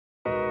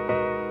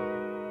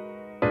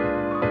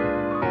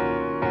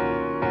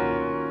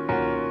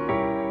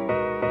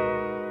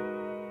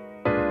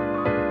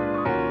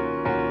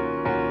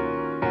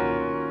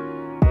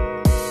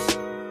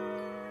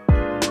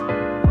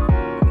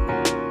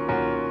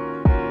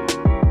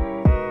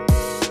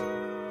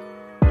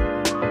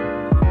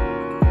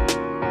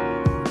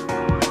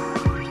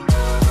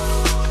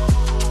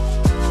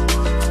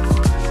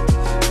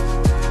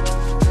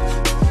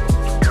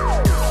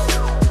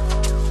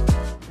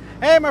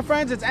my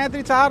friends, it's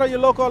Anthony Tejada, your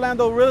local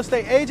Orlando real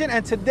estate agent,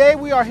 and today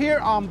we are here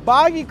on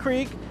Boggy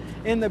Creek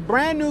in the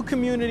brand new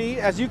community,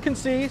 as you can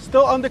see,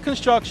 still under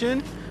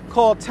construction,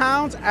 called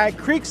Towns at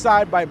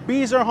Creekside by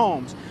Beazer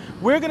Homes.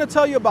 We're going to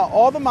tell you about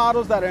all the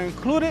models that are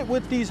included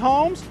with these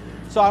homes,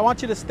 so I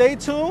want you to stay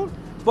tuned.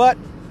 But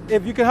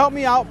if you can help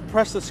me out,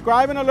 press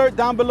subscribe and alert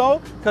down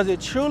below because it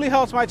truly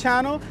helps my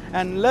channel.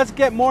 And let's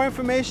get more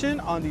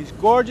information on these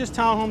gorgeous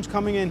townhomes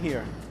coming in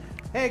here.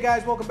 Hey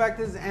guys, welcome back.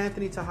 This is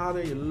Anthony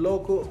Tejada, your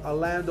local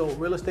Orlando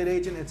real estate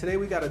agent, and today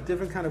we got a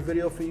different kind of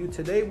video for you.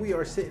 Today we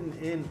are sitting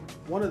in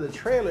one of the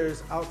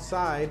trailers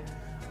outside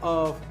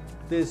of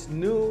this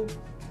new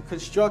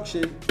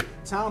construction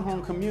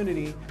townhome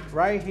community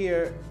right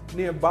here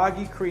near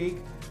Boggy Creek,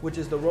 which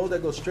is the road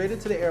that goes straight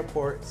into the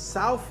airport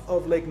south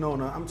of Lake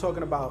Nona. I'm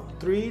talking about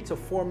 3 to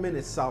 4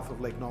 minutes south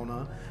of Lake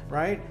Nona,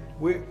 right?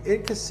 We're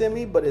in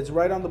Kissimmee, but it's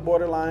right on the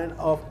borderline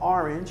of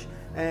Orange,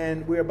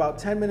 and we're about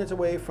 10 minutes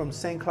away from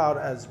St. Cloud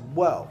as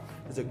well.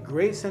 It's a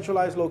great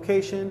centralized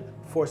location.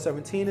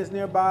 417 is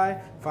nearby,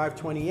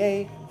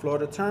 528,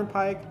 Florida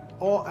Turnpike,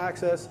 all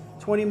access,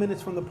 20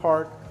 minutes from the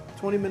park,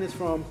 20 minutes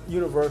from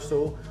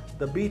Universal.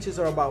 The beaches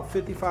are about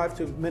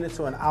 55 minutes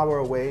to an hour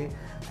away,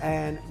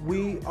 and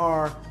we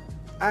are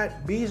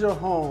at Beazer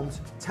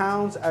Homes,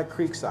 Towns at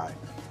Creekside.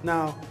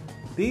 Now,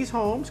 these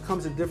homes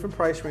comes in different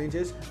price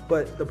ranges,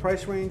 but the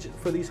price range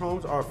for these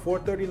homes are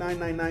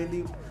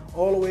 $439,990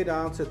 all the way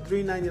down to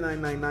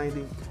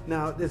 $399,990.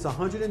 Now, there's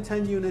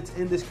 110 units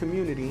in this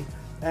community,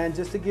 and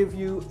just to give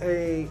you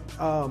a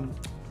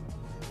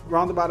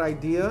roundabout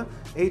idea,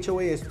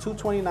 HOA is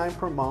 $229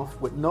 per month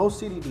with no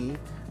CDD.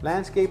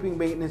 Landscaping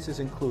maintenance is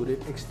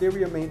included,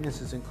 exterior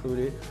maintenance is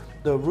included,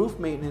 the roof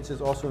maintenance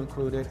is also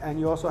included, and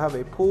you also have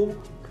a pool,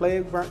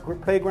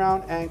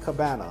 playground, and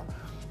cabana.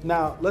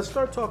 Now, let's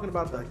start talking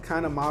about the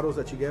kind of models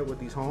that you get with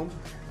these homes.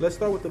 Let's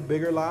start with the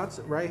bigger lots.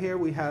 Right here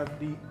we have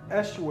the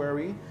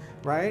estuary,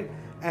 right?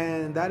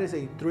 And that is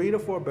a 3 to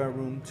 4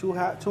 bedroom,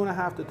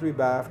 2.5 to 3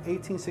 bath,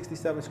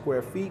 1867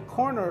 square feet,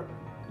 corner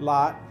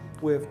lot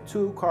with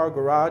 2 car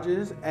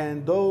garages,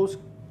 and those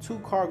 2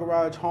 car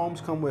garage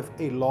homes come with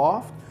a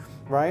loft,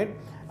 right?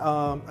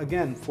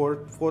 Again,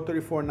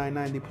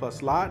 $434,990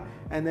 plus lot.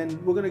 And then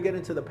we're gonna get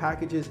into the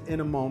packages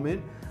in a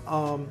moment.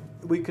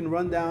 We can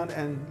run down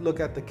and look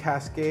at the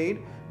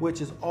Cascade,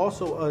 which is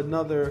also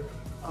another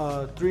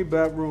 3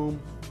 bedroom,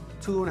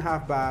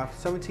 2.5 bath,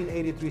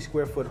 1783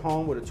 square foot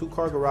home with a 2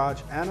 car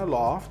garage and a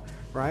loft,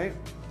 right?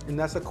 And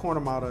that's a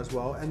corner model as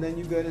well. And then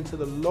you get into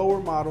the lower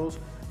models,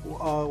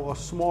 or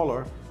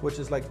smaller, which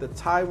is like the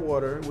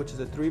Tidewater, which is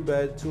a 3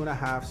 bed,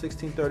 2.5,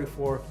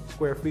 1634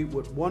 square feet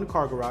with 1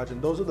 car garage,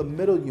 and those are the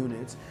middle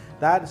units.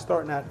 That is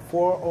starting at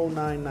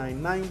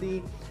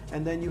 $409,990,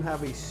 and then you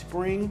have a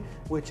Spring,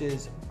 which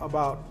is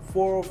about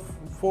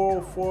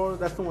 $404.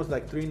 That's almost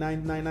like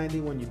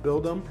 $399,990 when you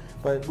build them,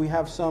 but we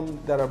have some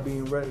that are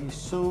being ready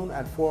soon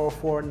at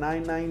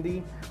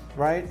 $404,990,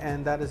 right?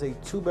 And that is a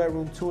 2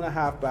 bedroom,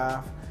 2.5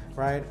 bath.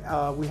 Right,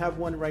 we have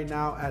one right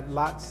now at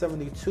lot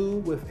 72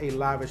 with a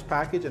lavish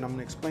package, and I'm going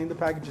to explain the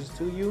packages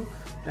to you,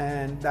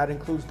 and that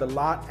includes the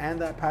lot and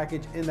that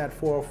package in that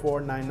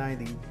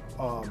 $404,990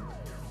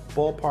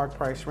 ballpark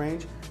price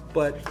range.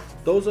 But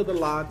those are the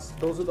lots,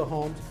 those are the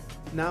homes.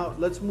 Now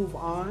let's move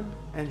on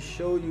and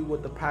show you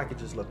what the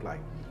packages look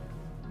like.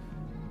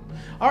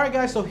 All right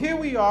guys, so here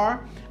we are,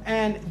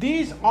 and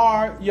these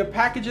are your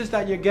packages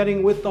that you're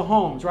getting with the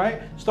homes,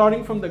 right?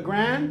 Starting from the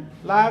Grand,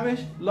 Lavish,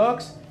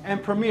 Luxe,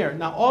 and Premier.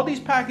 Now all these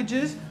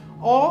packages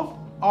all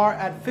are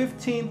at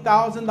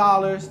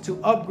 $15,000 to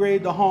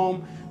upgrade the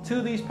home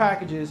to these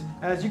packages.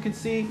 As you can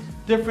see,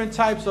 different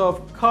types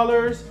of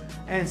colors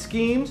and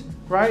schemes,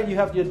 right? You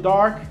have your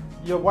dark,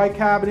 your white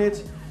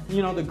cabinets,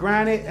 you know, the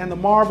granite and the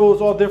marble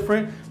is all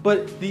different,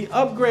 but the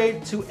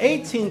upgrade to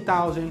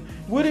 $18,000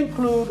 would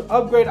include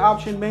upgrade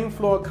option main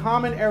floor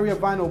common area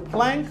vinyl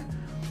plank,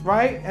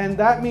 right? And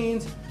that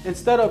means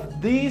instead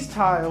of these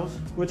tiles,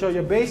 which are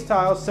your base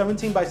tiles,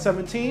 17 by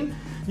 17,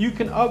 you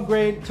can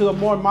upgrade to a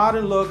more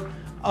modern look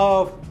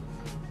of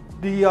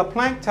the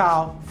plank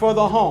tile for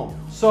the home.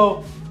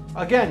 So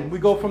again, we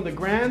go from the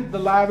Grand, the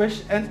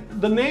Lavish, and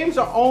the names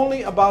are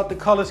only about the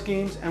color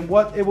schemes and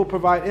what it will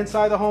provide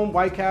inside the home.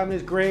 White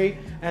cabinets, gray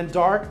and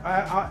dark.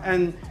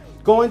 And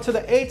going to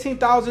the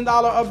 $18,000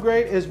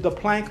 upgrade is the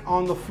plank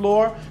on the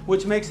floor,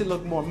 which makes it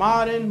look more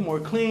modern, more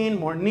clean,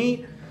 more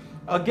neat.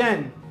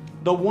 Again,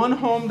 the one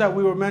home that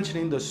we were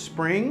mentioning, the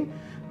Spring,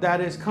 that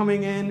is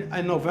coming in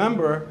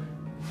November,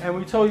 and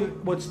we told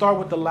you would start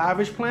with the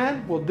Lavish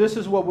plan. Well, this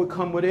is what would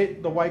come with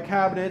it: the white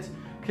cabinets,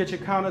 kitchen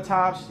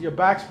countertops, your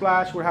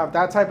backsplash would have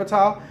that type of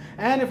tile.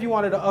 And if you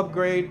wanted to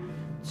upgrade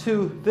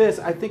to this,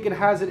 I think it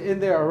has it in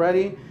there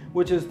already,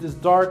 which is this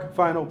dark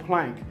vinyl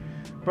plank,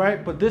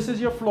 right? But this is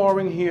your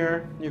flooring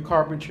here, your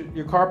carpet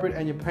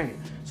and your paint.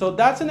 So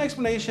that's an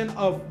explanation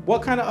of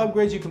what kind of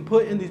upgrades you can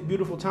put in these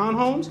beautiful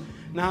townhomes.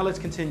 Now let's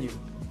continue.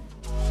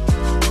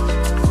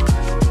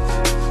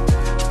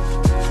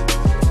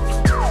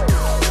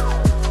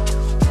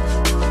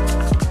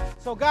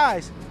 So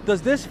guys,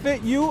 does this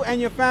fit you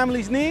and your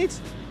family's needs?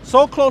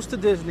 So close to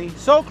Disney,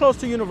 so close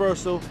to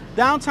Universal,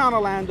 downtown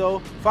Orlando.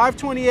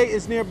 528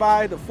 is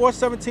nearby, the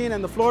 417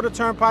 and the Florida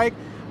Turnpike.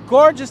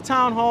 Gorgeous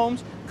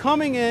townhomes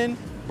coming in,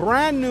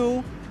 brand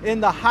new,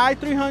 in the high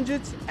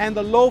 300s and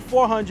the low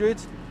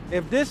 400s.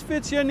 If this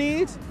fits your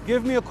needs,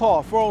 give me a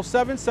call,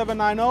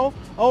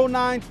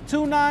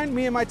 407-790-0929.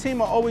 Me and my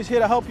team are always here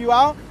to help you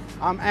out.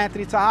 I'm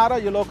Anthony Tejada,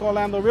 your local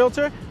Orlando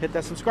Realtor. Hit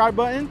that subscribe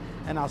button,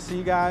 and I'll see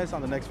you guys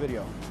on the next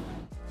video.